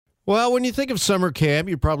Well, when you think of summer camp,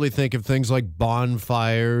 you probably think of things like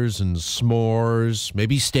bonfires and s'mores,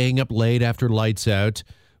 maybe staying up late after lights out.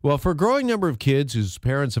 Well, for a growing number of kids whose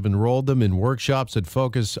parents have enrolled them in workshops that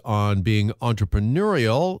focus on being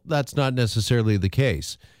entrepreneurial, that's not necessarily the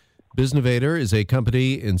case. Biznovator is a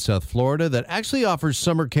company in South Florida that actually offers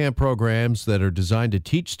summer camp programs that are designed to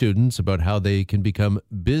teach students about how they can become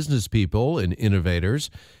business people and innovators.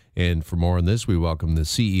 And for more on this, we welcome the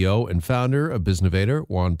CEO and founder of Biznovator,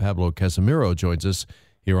 Juan Pablo Casimiro, joins us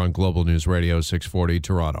here on Global News Radio 640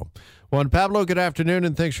 Toronto. Juan Pablo, good afternoon,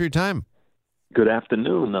 and thanks for your time. Good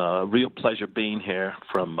afternoon. Real pleasure being here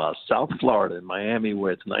from South Florida in Miami,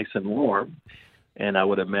 where it's nice and warm. And I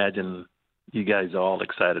would imagine you guys are all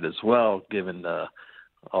excited as well, given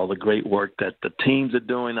all the great work that the teams are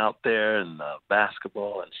doing out there and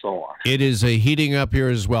basketball and so on. It is heating up here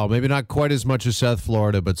as well. Maybe not quite as much as South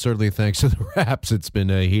Florida, but certainly thanks to the Raps, it's been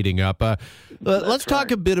heating up. Let's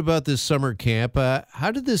talk a bit about this summer camp.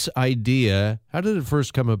 How did it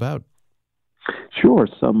first come about? Sure.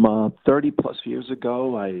 Some 30-plus years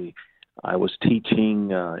ago, I was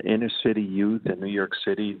teaching inner-city youth in New York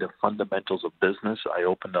City the fundamentals of business. I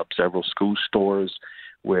opened up several school stores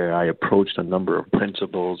where I approached a number of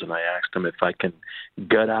principals, and I asked them if I can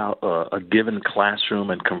gut out a given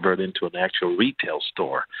classroom and convert it into an actual retail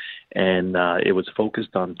store. And it was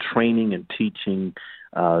focused on training and teaching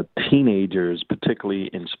teenagers,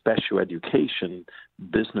 particularly in special education,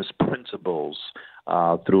 business principles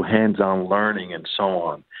through hands-on learning and so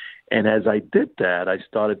on. And as I did that, I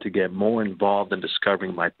started to get more involved in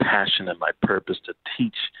discovering my passion and my purpose to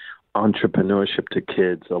teach entrepreneurship to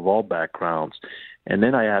kids of all backgrounds. And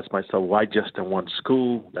then I asked myself, why just in one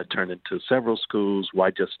school? That turned into several schools.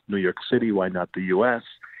 Why just New York City? Why not the U.S.?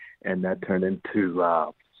 And that turned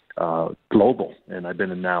into global. And I've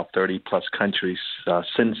been in now 30-plus countries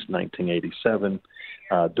since 1987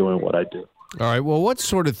 doing what I do. All right. Well, what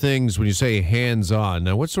sort of things, when you say hands-on,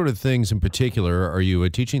 now what sort of things in particular are you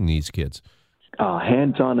teaching these kids?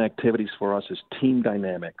 Hands-on activities for us is team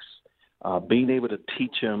dynamics. Being able to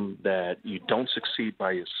teach them that you don't succeed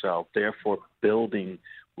by yourself, therefore building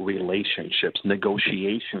relationships,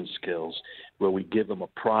 negotiation skills, where we give them a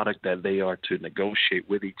product that they are to negotiate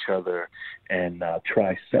with each other and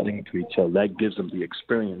try selling to each other. That gives them the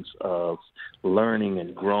experience of learning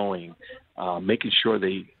and growing, making sure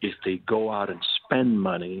if they go out and spend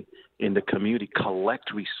money in the community,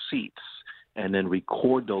 collect receipts, and then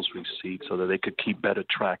record those receipts so that they could keep better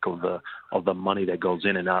track of the money that goes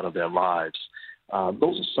in and out of their lives.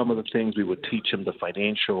 Those are some of the things we would teach them: the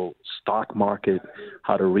financial stock market,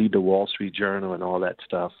 how to read the Wall Street Journal, and all that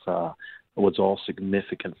stuff was all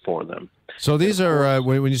significant for them. So these are,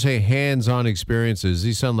 when you say hands-on experiences,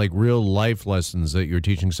 these sound like real life lessons that you're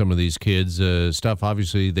teaching some of these kids, stuff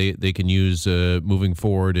obviously they can use moving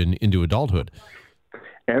forward and into adulthood.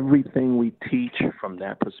 Everything we teach from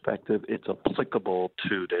that perspective, it's applicable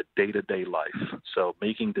to their day-to-day life. So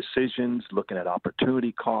making decisions, looking at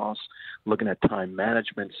opportunity costs, looking at time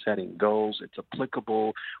management, setting goals, it's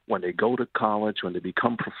applicable when they go to college, when they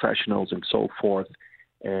become professionals and so forth.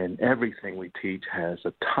 And everything we teach has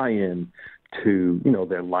a tie-in to,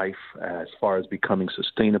 their life as far as becoming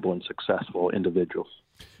sustainable and successful individuals.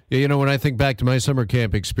 Yeah, when I think back to my summer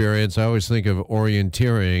camp experience, I always think of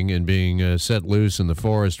orienteering and being set loose in the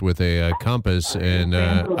forest with a compass. And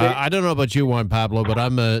I don't know about you, Juan Pablo, but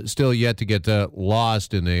I'm still yet to get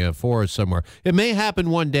lost in a forest somewhere. It may happen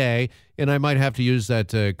one day, and I might have to use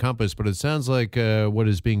that compass, but it sounds like what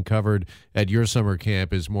is being covered at your summer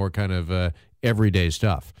camp is more kind of everyday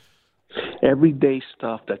stuff. Everyday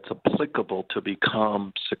stuff that's applicable to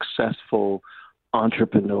become successful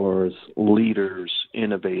entrepreneurs, leaders,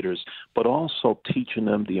 innovators, but also teaching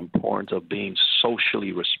them the importance of being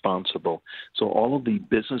socially responsible. So all of the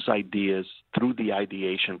business ideas through the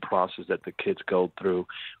ideation process that the kids go through,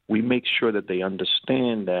 we make sure that they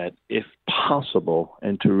understand that if possible,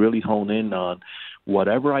 and to really hone in on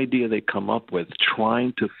whatever idea they come up with,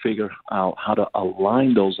 trying to figure out how to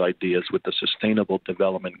align those ideas with the Sustainable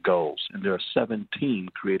Development Goals. And there are 17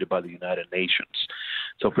 created by the United Nations.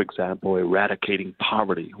 So, for example, eradicating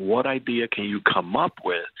poverty. What idea can you come up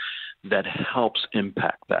with that helps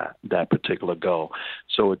impact that particular goal?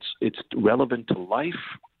 So it's relevant to life,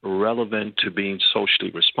 relevant to being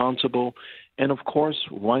socially responsible, and, of course,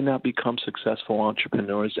 why not become successful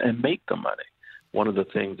entrepreneurs and make the money? One of the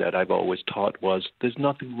things that I've always taught was there's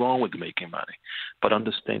nothing wrong with making money, but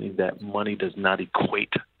understanding that money does not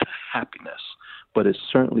equate to happiness, but it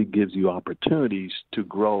certainly gives you opportunities to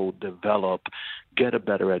grow, develop, get a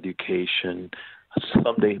better education,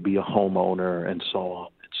 someday be a homeowner, and so on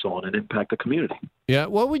and so on and impact the community. Yeah,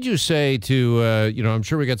 what would you say to, I'm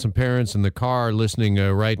sure we got some parents in the car listening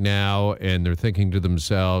right now, and they're thinking to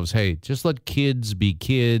themselves, hey, just let kids be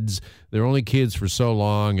kids. They're only kids for so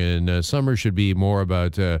long, and summer should be more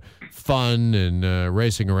about fun and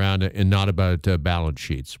racing around and not about balance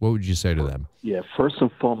sheets. What would you say to them? Yeah, first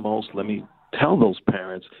and foremost, let me tell those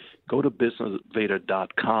parents, go to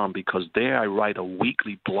businessinvader.com, because there I write a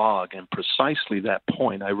weekly blog, and precisely that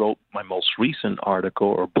point, I wrote my most recent article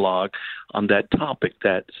or blog on that topic,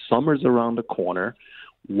 that summer's around the corner.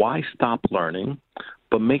 Why stop learning?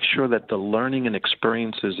 But make sure that the learning and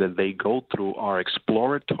experiences that they go through are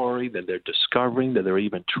exploratory, that they're discovering, that they're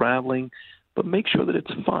even traveling. But make sure that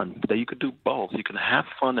it's fun, that you could do both. You can have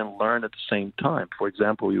fun and learn at the same time. For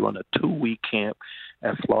example, we run a 2-week camp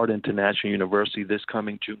at Florida International University this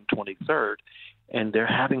coming June 23rd, and they're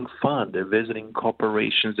having fun. They're visiting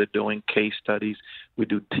corporations. They're doing case studies. We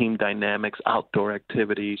do team dynamics, outdoor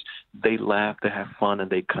activities. They laugh, they have fun,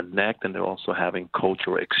 and they connect, and they're also having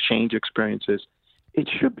cultural exchange experiences. It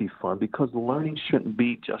should be fun, because learning shouldn't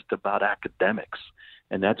be just about academics.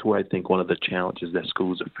 And that's where I think one of the challenges that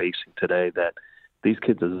schools are facing today, that these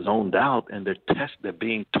kids are zoned out and they're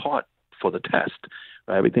being taught for the test.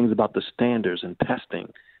 Right? Everything's about the standards and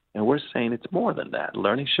testing. And we're saying it's more than that.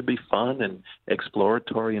 Learning should be fun and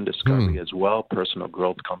exploratory and discovery as well. Personal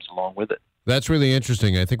growth comes along with it. That's really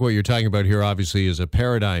interesting. I think what you're talking about here, obviously, is a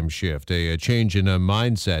paradigm shift, a change in a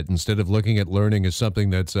mindset. Instead of looking at learning as something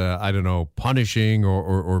that's, punishing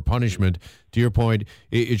or punishment, to your point,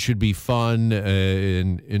 it should be fun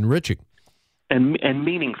and enriching. And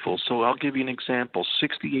meaningful. So I'll give you an example.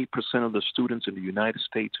 68% of the students in the United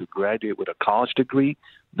States who graduate with a college degree,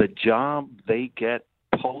 the job they get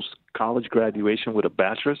post-college graduation with a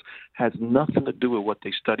bachelor's has nothing to do with what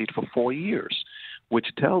they studied for 4 years, which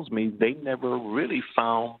tells me they never really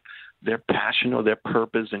found their passion or their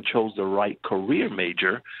purpose and chose the right career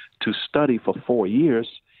major to study for 4 years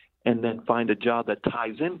and then find a job that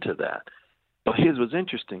ties into that. But here's what's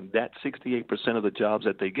interesting. That 68% of the jobs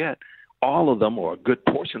that they get, all of them, or a good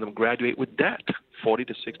portion of them, graduate with debt. $40,000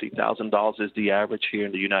 to $60,000 is the average here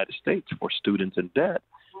in the United States for students in debt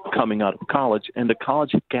coming out of college, and the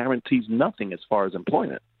college guarantees nothing as far as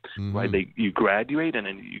employment. Right? You graduate and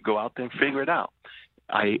then you go out there and figure it out.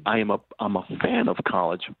 I'm a fan of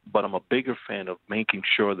college, but I'm a bigger fan of making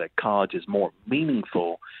sure that college is more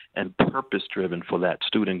meaningful and purpose-driven for that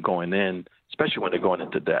student going in, especially when they're going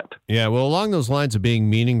into debt. Yeah, well, along those lines of being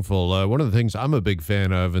meaningful, one of the things I'm a big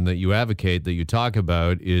fan of and that you advocate, that you talk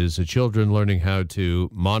about, is children learning how to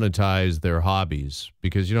monetize their hobbies.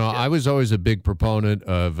 Because, I was always a big proponent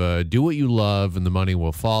of do what you love and the money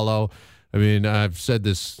will follow. I mean, I've said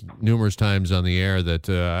this numerous times on the air that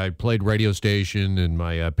I played radio station in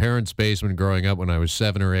my parents' basement growing up when I was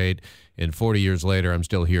 7 or 8, and 40 years later, I'm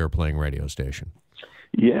still here playing radio station.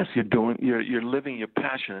 Yes, you're living your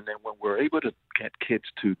passion, and then when we're able to get kids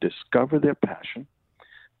to discover their passion,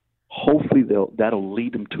 hopefully that'll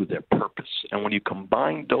lead them to their purpose. And when you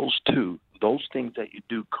combine those two, those things that you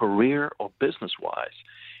do career or business-wise,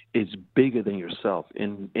 is bigger than yourself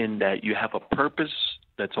in that you have a purpose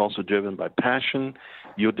that's also driven by passion.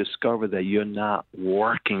 You'll discover that you're not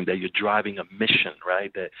working, that you're driving a mission,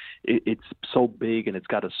 right? That it's so big and it's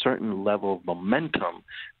got a certain level of momentum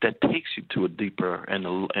that takes you to a deeper and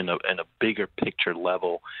a bigger picture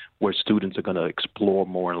level where students are going to explore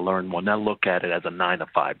more and learn more, not look at it as a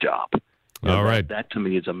 9-to-5 job. All right. That to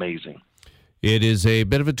me is amazing. It is a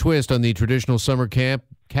bit of a twist on the traditional summer camp,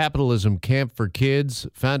 Capitalism Camp for Kids.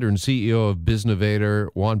 Founder and CEO of Biznovator,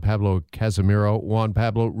 Juan Pablo Casimiro. Juan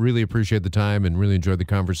Pablo, really appreciate the time and really enjoyed the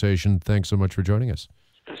conversation. Thanks so much for joining us.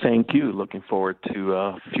 Thank you. Looking forward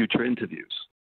to future interviews.